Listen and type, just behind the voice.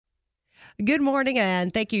Good morning,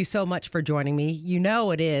 and thank you so much for joining me. You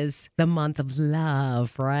know, it is the month of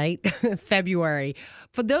love, right? February.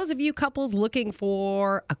 For those of you couples looking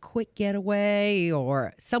for a quick getaway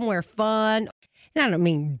or somewhere fun, and I don't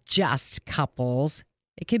mean just couples,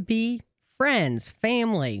 it could be friends,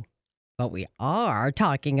 family, but we are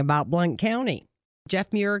talking about Blount County.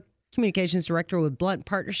 Jeff Muir, Communications Director with Blount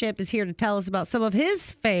Partnership, is here to tell us about some of his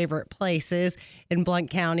favorite places in Blount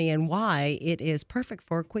County and why it is perfect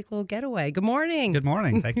for a quick little getaway. Good morning. Good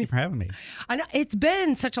morning. Thank you for having me. I know it's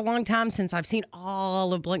been such a long time since I've seen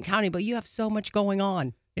all of Blount County, but you have so much going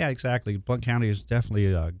on. Yeah, exactly. Blount County is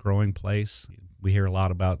definitely a growing place. We hear a lot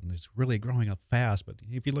about, and it's really growing up fast, but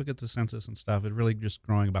if you look at the census and stuff, it's really just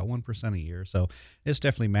growing about 1% a year. So it's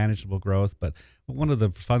definitely manageable growth. But one of the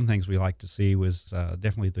fun things we like to see was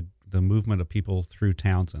definitely the movement of people through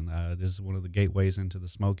Townsend. It is one of the gateways into the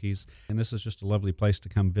Smokies, and this is just a lovely place to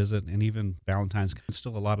come visit. And even Valentine's,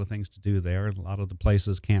 still a lot of things to do there. A lot of the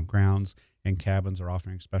places, campgrounds and cabins are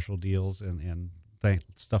offering special deals and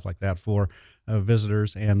stuff like that for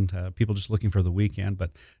visitors and people just looking for the weekend.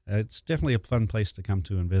 But it's definitely a fun place to come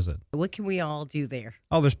to and visit. What can we all do there?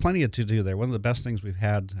 Oh, there's plenty to do there. One of the best things we've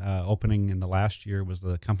had opening in the last year was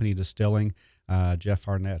the company distilling. Jeff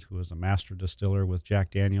Arnett, who was a master distiller with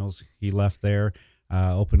Jack Daniels, he left there,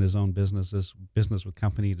 opened his own business with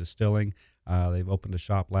company distilling. They've opened a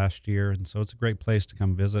shop last year, and so it's a great place to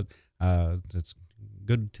come visit. It's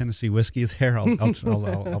good Tennessee whiskey there. I'll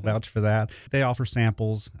vouch for that. They offer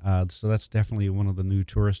samples, so that's definitely one of the new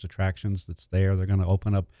tourist attractions that's there. They're going to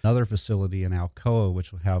open up another facility in Alcoa,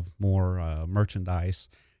 which will have more merchandise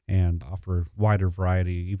and offer wider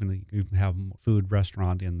variety, even have food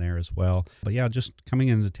restaurant in there as well. But yeah, just coming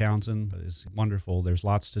into Townsend is wonderful. There's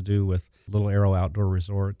lots to do with Little Arrow Outdoor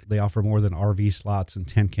Resort. They offer more than RV slots and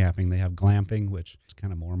tent camping. They have glamping, which is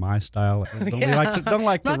kind of more my style. Don't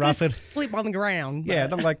like to rough it. Sleep on the ground. Yeah,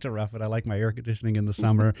 don't like to rough it. I like my air conditioning in the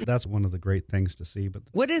summer. That's one of the great things to see. But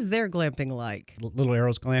what is their glamping like? Little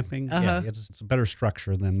Arrow's glamping, Uh-huh. yeah, it's a better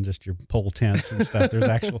structure than just your pole tents and stuff. There's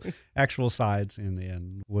actual sides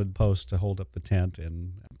and wood posts to hold up the tent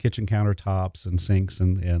and kitchen countertops and sinks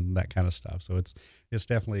and that kind of stuff. So it's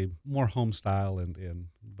definitely more home style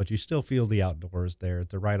but you still feel the outdoors there.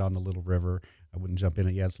 They're right on the little river. I wouldn't jump in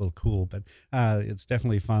it yet. It's a little cool, but it's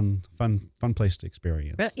definitely fun place to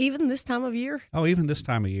experience. But even this time of year? Oh, even this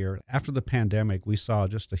time of year. After the pandemic, we saw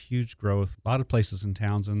just a huge growth. A lot of places in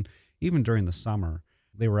Townsend, even during the summer,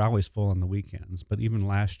 they were always full on the weekends. But even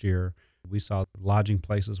last year, we saw lodging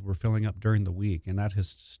places were filling up during the week, and that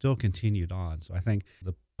has still continued on. So I think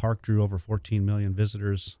the park drew over 14 million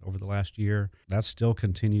visitors over the last year. That's still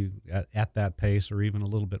continued at that pace or even a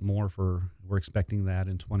little bit more. We're expecting that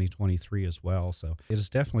in 2023 as well. So it is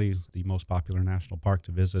definitely the most popular national park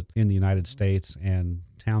to visit in the United States, and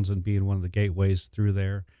Townsend being one of the gateways through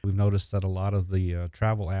there. We've noticed that a lot of the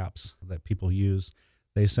travel apps that people use,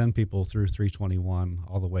 they send people through 321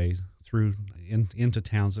 all the way through into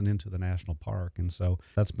Townsend, into the national park. And so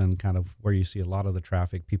that's been kind of where you see a lot of the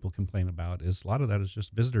traffic people complain about. Is a lot of that is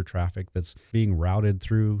just visitor traffic that's being routed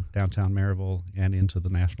through downtown Maryville and into the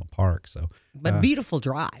national park. So, but beautiful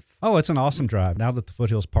drive. Oh, it's an awesome drive. Now that the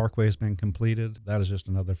Foothills Parkway has been completed, that is just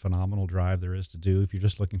another phenomenal drive there is to do. If you're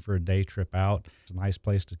just looking for a day trip out, it's a nice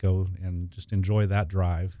place to go and just enjoy that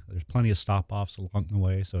drive. There's plenty of stop-offs along the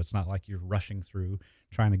way, so it's not like you're rushing through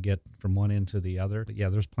trying to get from one end to the other. But yeah,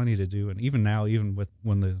 there's plenty to do. And even now, even with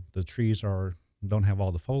when the trees don't have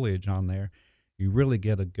all the foliage on there, you really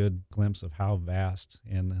get a good glimpse of how vast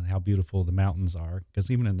and how beautiful the mountains are.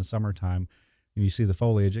 Because even in the summertime, when you see the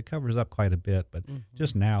foliage, it covers up quite a bit. But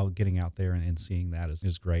just now getting out there and seeing that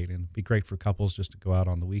is great. And it'd be great for couples just to go out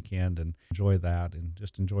on the weekend and enjoy that and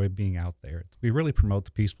just enjoy being out there. We really promote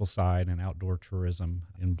the peaceful side and outdoor tourism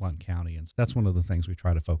in Blount County. And that's one of the things we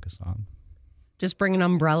try to focus on. Just bring an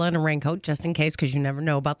umbrella and a raincoat just in case, because you never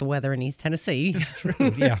know about the weather in East Tennessee. True,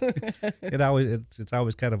 yeah. It's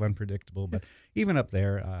always kind of unpredictable, but even up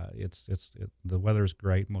there, the weather is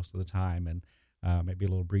great most of the time, and maybe a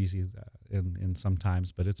little breezy in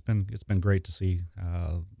sometimes. But it's been great to see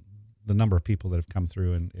the number of people that have come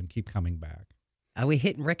through and keep coming back. Are we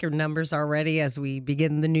hitting record numbers already as we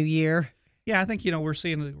begin the new year? Yeah, I think we're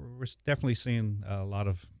definitely seeing a lot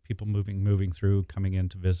of people moving through, coming in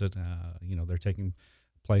to visit. They're taking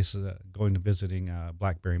place, going to visiting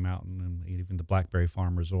Blackberry Mountain and even the Blackberry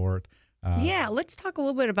Farm Resort. Yeah, let's talk a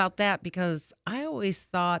little bit about that, because I always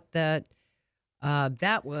thought that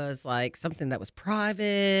that was like something that was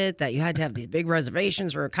private, that you had to have these big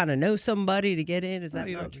reservations or kind of know somebody to get in. Is that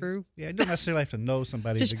not true? Yeah, you don't necessarily have to know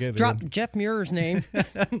somebody Just to get drop in. Jeff Muir's name.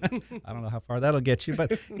 I don't know how far that'll get you,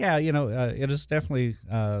 but yeah, it is definitely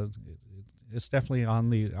it's definitely on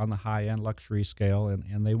the high end luxury scale,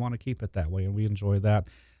 and they want to keep it that way, and we enjoy that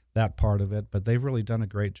part of it. But they've really done a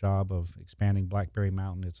great job of expanding Blackberry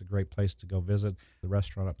Mountain. It's a great place to go visit. The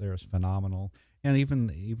restaurant up there is phenomenal. And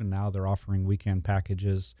even now they're offering weekend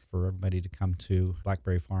packages for everybody to come to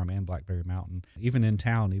Blackberry Farm and Blackberry Mountain. Even in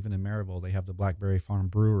town, even in Maryville, they have the Blackberry Farm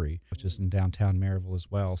Brewery, which is in downtown Maryville as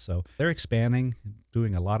well. So they're expanding,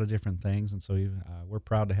 doing a lot of different things. And so we're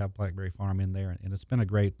proud to have Blackberry Farm in there. And it's been a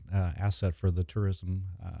great asset for the tourism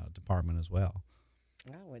department as well.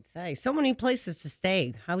 I would say so many places to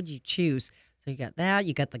stay. How would you choose? So you got that,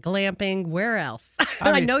 you got the glamping. Where else?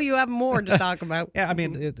 I know you have more to talk about. Yeah, I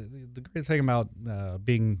mean, the great thing about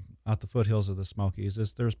being at the foothills of the Smokies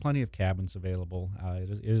is there's plenty of cabins available.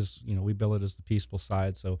 It is, we bill it as the peaceful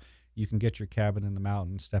side, so you can get your cabin in the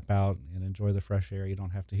mountain, step out, and enjoy the fresh air. You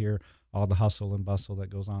don't have to hear all the hustle and bustle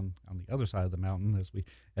that goes on the other side of the mountain,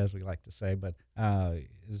 as we like to say. But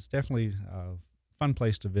it's definitely a fun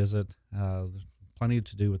place to visit. There's plenty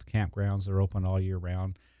to do with the campgrounds. They're open all year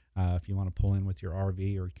round. If you want to pull in with your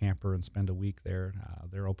RV or camper and spend a week there,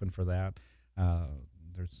 they're open for that.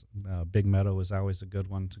 There's Big Meadow is always a good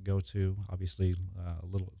one to go to. Obviously,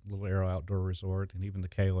 Little Arrow Outdoor Resort, and even the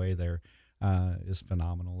KOA there is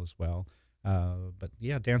phenomenal as well. But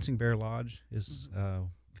yeah, Dancing Bear Lodge is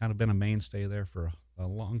kind of been a mainstay there for a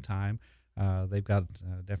long time. They've got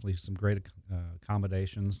definitely some great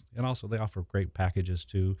accommodations, and also they offer great packages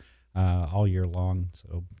too all year long.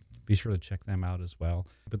 So be sure to check them out as well.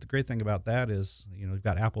 But the great thing about that is, you've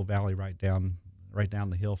got Apple Valley right down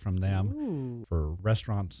the hill from them. Ooh. For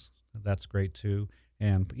restaurants. That's great too.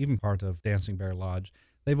 And even part of Dancing Bear Lodge,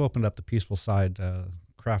 they've opened up the Peaceful Side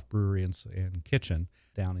craft brewery and kitchen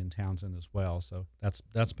down in Townsend as well. So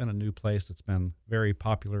that's been a new place that's been very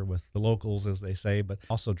popular with the locals, as they say, but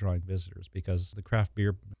also drawing visitors, because the craft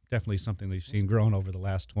beer definitely something we've seen growing over the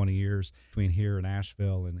last 20 years between here and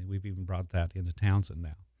Asheville, and we've even brought that into Townsend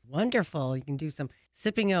now. Wonderful. You can do some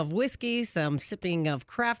sipping of whiskey, some sipping of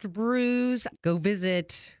craft brews, go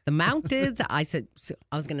visit the mountains. I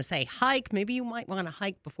was going to say hike. Maybe you might want to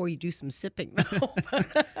hike before you do some sipping, though.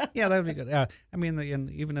 Yeah, that would be good. I mean,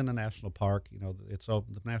 even in the national park, it's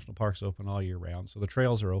open. The national park's open all year round. So the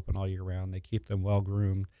trails are open all year round. They keep them well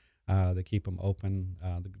groomed. They keep them open.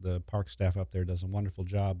 The park staff up there does a wonderful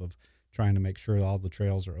job of trying to make sure all the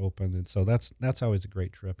trails are open. And so that's always a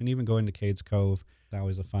great trip. And even going to Cades Cove, it's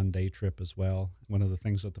always a fun day trip as well. One of the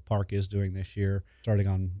things that the park is doing this year, starting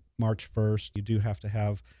on March 1st, you do have to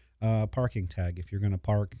have a parking tag if you're going to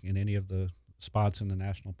park in any of the spots in the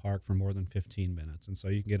national park for more than 15 minutes. And so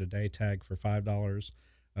you can get a day tag for $5,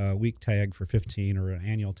 a week tag for $15, or an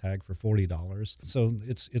annual tag for $40. So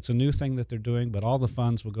it's a new thing that they're doing, but all the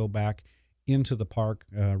funds will go back into the park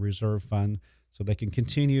reserve fund, so they can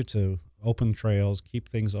continue to open trails, keep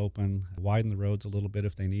things open, widen the roads a little bit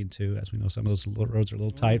if they need to. As we know, some of those roads are a little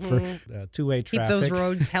tight for two-way traffic. Keep those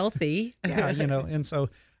roads healthy. Yeah, and so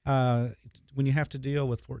when you have to deal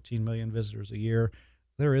with 14 million visitors a year,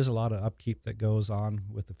 there is a lot of upkeep that goes on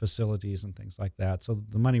with the facilities and things like that. So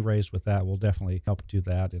the money raised with that will definitely help do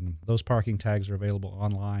that. And those parking tags are available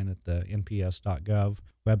online at the nps.gov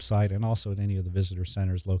website, and also at any of the visitor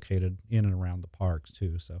centers located in and around the parks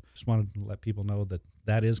too. So just wanted to let people know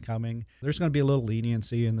that is coming. There's going to be a little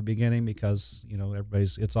leniency in the beginning because,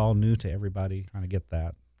 it's all new to everybody trying to get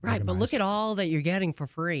that. Right, organized. but look at all that you're getting for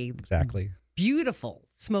free. Exactly. Beautiful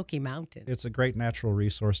Smoky Mountain. It's a great natural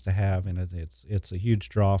resource to have, and it's a huge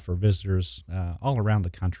draw for visitors all around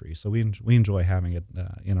the country. So we enjoy having it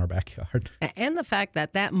in our backyard. And the fact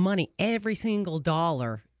that money, every single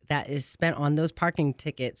dollar that is spent on those parking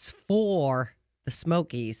tickets for the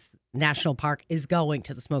Smokies National Park is going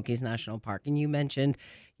to the Smokies National Park. And you mentioned,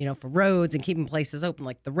 for roads and keeping places open,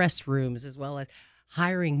 like the restrooms, as well as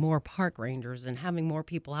hiring more park rangers and having more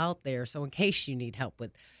people out there. So in case you need help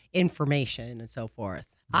with information and so forth.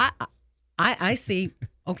 I see,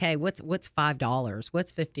 okay, what's $5?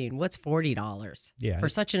 What's $15? What's $40 for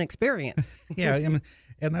such an experience? Yeah,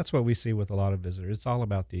 and that's what we see with a lot of visitors. It's all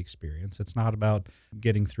about the experience. It's not about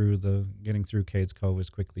getting through Cades Cove as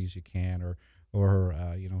quickly as you can, or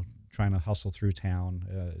trying to hustle through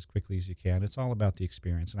town as quickly as you can. It's all about the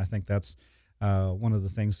experience, and I think that's one of the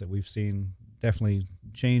things that we've seen definitely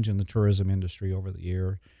change in the tourism industry over the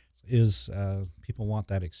year. Is people want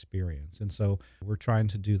that experience, and so we're trying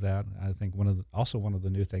to do that. I think one of the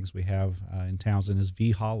new things we have in Townsend is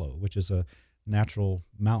V Hollow, which is a natural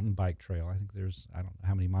mountain bike trail. I think I don't know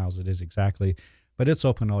how many miles it is exactly, but it's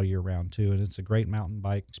open all year round too, and it's a great mountain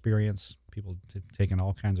bike experience. People taking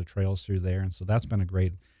all kinds of trails through there. And so that's been a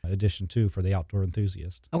great addition, too, for the outdoor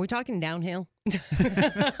enthusiast. Are we talking downhill?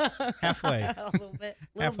 Halfway. A little bit.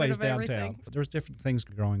 Halfway's downtown. But there's different things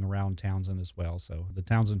growing around Townsend as well. So the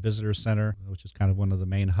Townsend Visitor Center, which is kind of one of the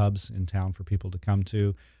main hubs in town for people to come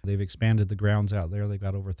to, they've expanded the grounds out there. They've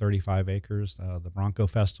got over 35 acres. The Bronco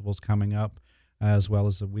Festival's coming up, as well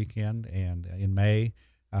as the weekend. And in May,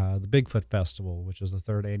 the Bigfoot Festival, which is the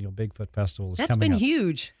third annual Bigfoot Festival, is That's coming been up.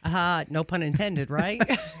 huge. No pun intended, right?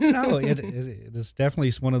 No, it is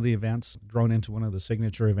definitely one of the events, grown into one of the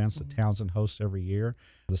signature events that Townsend hosts every year.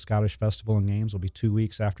 The Scottish Festival and Games will be 2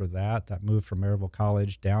 weeks after that. That moved from Maryville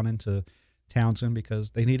College down into Townsend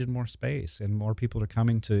because they needed more space, and more people are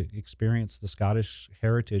coming to experience the Scottish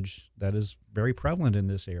heritage that is very prevalent in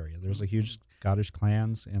this area. There's a huge Scottish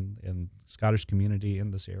clans and Scottish community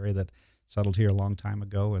in this area that settled here a long time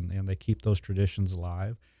ago, and they keep those traditions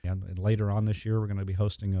alive. And later on this year, we're going to be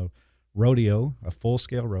hosting a rodeo, a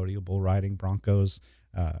full-scale rodeo, bull riding, broncos,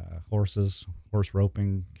 horses, horse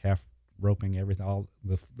roping, calf roping, everything, all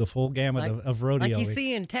the full gamut of rodeo. Like you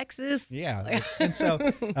see in Texas. Yeah. And so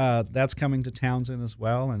that's coming to Townsend as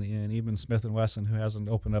well. And even Smith & Wesson, who hasn't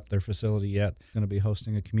opened up their facility yet, going to be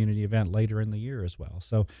hosting a community event later in the year as well.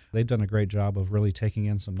 So they've done a great job of really taking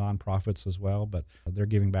in some nonprofits as well, but they're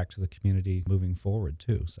giving back to the community moving forward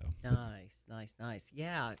too. So Nice.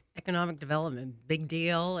 Yeah. Economic development, big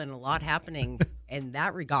deal, and a lot happening in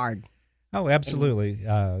that regard. Oh, absolutely.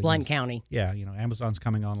 Blount County. Yeah, Amazon's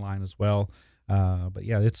coming online as well. But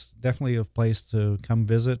yeah, it's definitely a place to come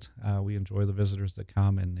visit. We enjoy the visitors that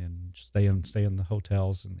come and stay in the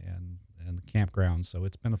hotels and the campgrounds. So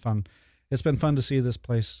it's been fun to see this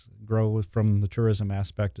place grow from the tourism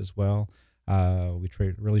aspect as well. We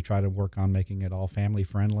really try to work on making it all family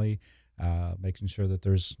friendly, making sure that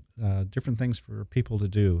there's different things for people to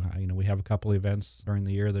do. We have a couple events during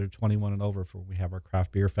the year that are 21 and over. We have our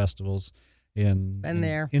craft beer festivals in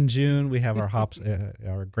June. We have our hops,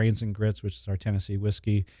 our Grains and Grits, which is our Tennessee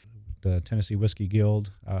whiskey. The Tennessee Whiskey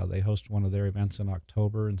Guild, they host one of their events in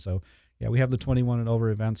October. And so, yeah, we have the 21 and over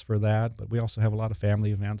events for that. But we also have a lot of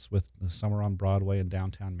family events with the Summer on Broadway in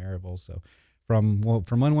downtown Maryville. So from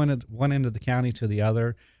one end of the county to the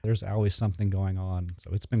other, there's always something going on.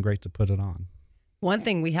 So it's been great to put it on. One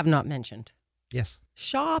thing we have not mentioned. Yes.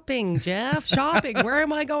 Shopping, Jeff. Shopping. Where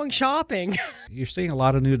am I going shopping? You're seeing a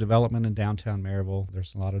lot of new development in downtown Maryville.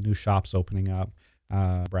 There's a lot of new shops opening up.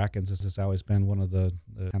 Bracken's has always been one of the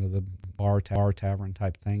kind of the bar tavern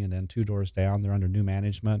type thing. And then 2 doors down, they're under new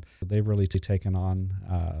management. They've really taken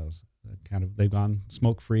on they've gone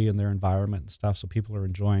smoke free in their environment and stuff. So people are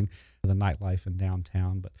enjoying the nightlife in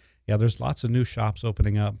downtown. But yeah, there's lots of new shops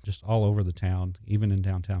opening up just all over the town, even in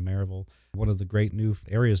downtown Maryville. One of the great new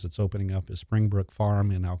areas that's opening up is Springbrook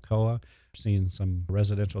Farm in Alcoa. We're seeing some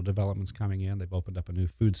residential developments coming in. They've opened up a new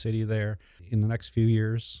food city there. In the next few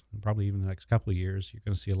years, probably even the next couple of years, you're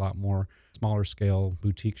going to see a lot more smaller scale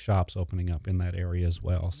boutique shops opening up in that area as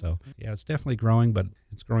well. So yeah, it's definitely growing, but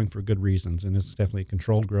it's growing for good reasons, and it's definitely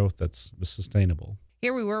controlled growth that's sustainable.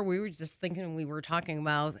 Here we were just thinking, we were talking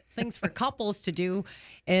about things for couples to do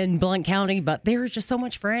in Blount County, but there's just so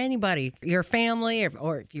much for anybody. Your family,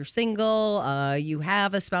 or if you're single, you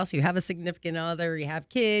have a spouse, you have a significant other, you have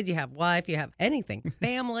kids, you have wife, you have anything.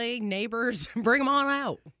 Family, neighbors, bring them on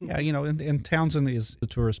out. Yeah, and Townsend is a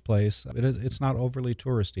tourist place. It's not overly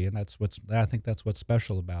touristy, and I think that's what's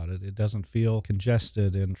special about it. It doesn't feel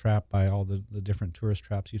congested and trapped by all the different tourist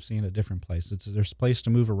traps you've seen at different places. There's a place to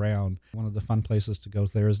move around. One of the fun places to go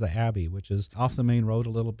there is the Abbey, which is off the main road a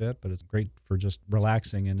little bit, but it's great for just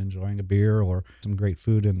relaxing and enjoying a beer or some great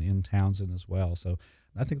food in Townsend as well. So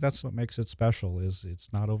I think that's what makes it special, is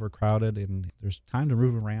it's not overcrowded and there's time to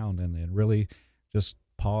move around and really just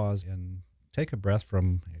pause and take a breath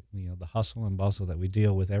from the hustle and bustle that we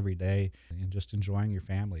deal with every day, and just enjoying your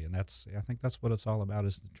family. And I think that's what it's all about,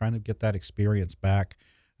 is trying to get that experience back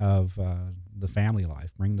of the family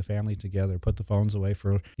life. Bring the family together, put the phones away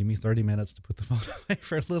give me 30 minutes to put the phone away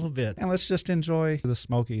for a little bit. And let's just enjoy the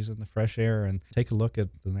Smokies and the fresh air and take a look at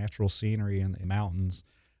the natural scenery and the mountains.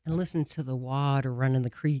 And listen to the water running the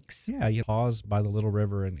creeks. Yeah, you pause by the little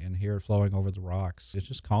river and hear it flowing over the rocks. It's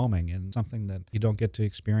just calming and something that you don't get to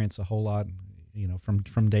experience a whole lot,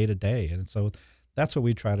 from day to day. And so that's what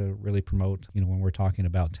we try to really promote, when we're talking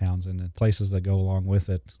about Townsend, and places that go along with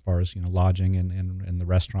it, as far as, lodging and the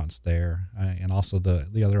restaurants there, and also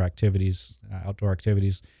the other activities, outdoor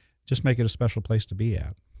activities, just make it a special place to be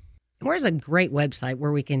at. Where's a great website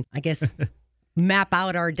where we can, I guess, map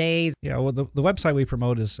out our days? Yeah, well, the website we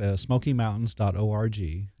promote is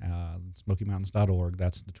smokymountains.org, smokymountains.org.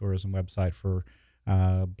 That's the tourism website for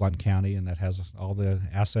Blount County, and that has all the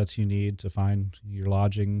assets you need to find your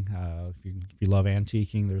lodging. If you love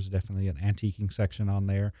antiquing, there's definitely an antiquing section on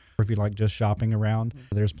there. Or if you like just shopping around,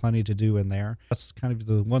 there's plenty to do in there. That's kind of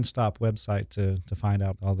the one-stop website to find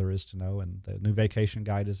out all there is to know. And the new vacation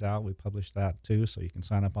guide is out. We published that too, so you can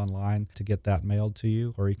sign up online to get that mailed to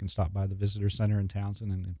you, or you can stop by the Visitor Center in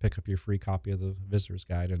Townsend and pick up your free copy of the Visitor's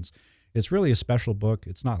Guide. And it's really a special book.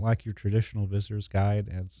 It's not like your traditional visitor's guide.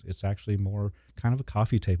 It's actually more kind of a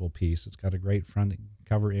coffee table piece. It's got a great front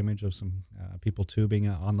cover image of some people tubing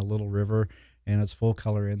on the little river, and it's full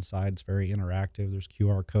color inside. It's very interactive. There's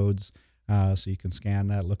QR codes, so you can scan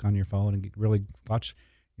that, look on your phone, and really watch.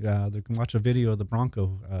 They can watch a video of the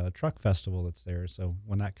Bronco Truck Festival that's there. So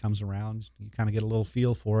when that comes around, you kind of get a little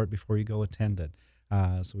feel for it before you go attend it.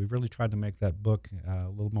 So we've really tried to make that book a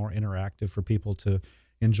little more interactive for people to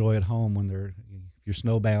enjoy at home when if you're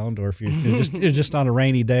snowbound, or if you're just on a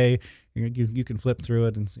rainy day, you can flip through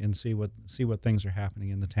it and see what things are happening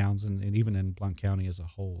in the towns and even in Blount County as a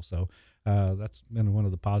whole. So that's been one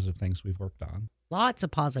of the positive things we've worked on. Lots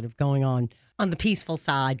of positive going on the peaceful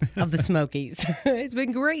side of the Smokies. It's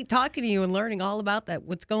been great talking to you and learning all about that,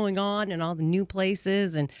 what's going on and all the new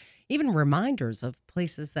places, and even reminders of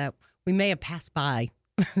places that we may have passed by.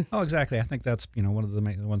 Oh, exactly. I think that's, one of the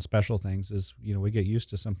one special things is, we get used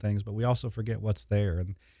to some things, but we also forget what's there.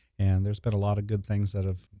 And there's been a lot of good things that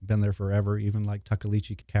have been there forever, even like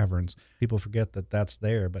Tuckaleechee Caverns. People forget that that's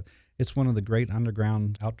there, but it's one of the great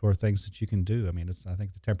underground outdoor things that you can do. I mean, I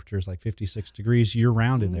think the temperature is like 56 degrees year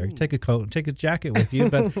round in there. You take a coat, take a jacket with you,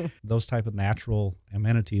 but those type of natural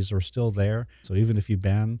amenities are still there. So even if you've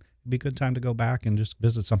been, it'd be a good time to go back and just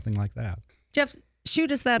visit something like that. Jeff,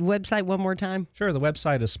 shoot us that website one more time. Sure. The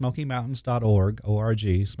website is SmokyMountains.org,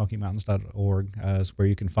 O-R-G, SmokyMountains.org is where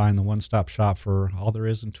you can find the one-stop shop for all there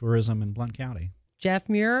is in tourism in Blount County. Jeff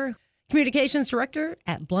Muir, Communications Director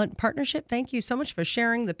at Blount Partnership. Thank you so much for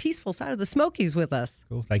sharing the peaceful side of the Smokies with us.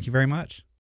 Cool. Thank you very much.